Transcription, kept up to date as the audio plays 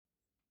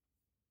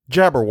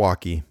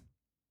Jabberwocky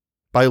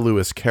by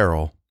Lewis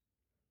Carroll.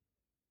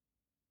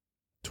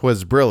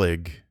 'Twas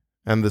brillig,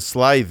 and the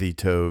slithy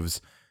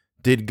toves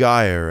did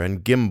gyre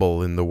and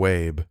gimble in the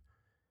wabe.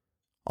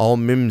 All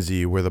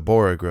mimsy were the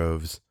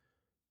borogoves,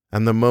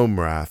 and the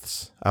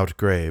momraths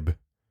outgrabe.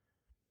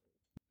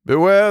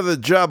 Beware the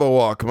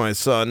Jabberwock, my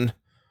son,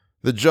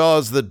 the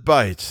jaws that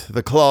bite,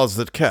 the claws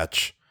that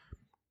catch.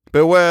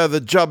 Beware the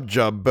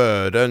Jubjub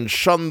bird, and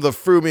shun the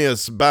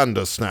frumious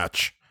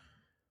Bandersnatch.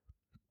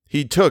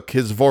 He took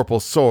his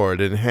vorpal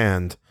sword in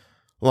hand,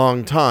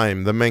 long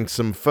time the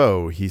manxome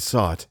foe he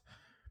sought.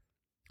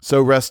 So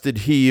rested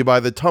he by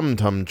the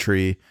Tumtum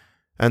tree,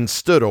 and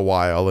stood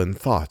awhile in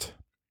thought.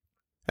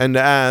 And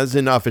as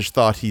in uffish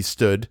thought he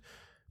stood,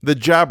 the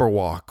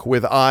Jabberwock,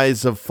 with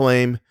eyes of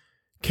flame,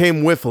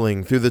 came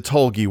whiffling through the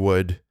tulgey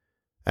wood,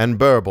 and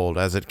burbled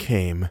as it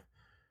came.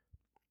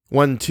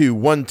 1, 2,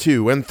 1,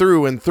 2, and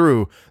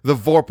through, the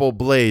vorpal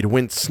blade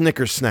went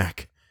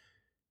snicker-snack.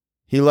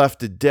 He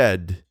left it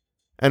dead,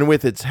 and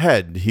with its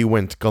head he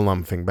went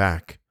galumphing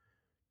back.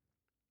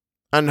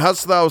 And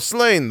hast thou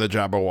slain the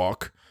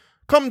Jabberwock?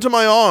 Come to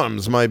my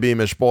arms, my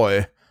beamish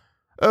boy.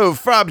 O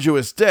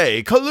frabjous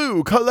day,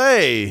 callooh,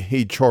 callay,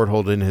 he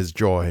chortled in his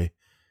joy.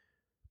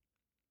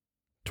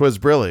 'Twas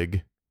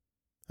brillig,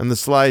 and the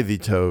slithy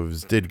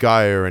toves did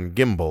gyre and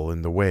gimble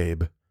in the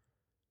wabe.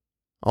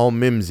 All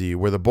mimsy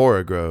were the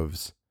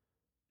borogoves,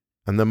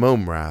 and the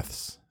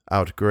momraths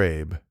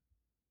outgrabe.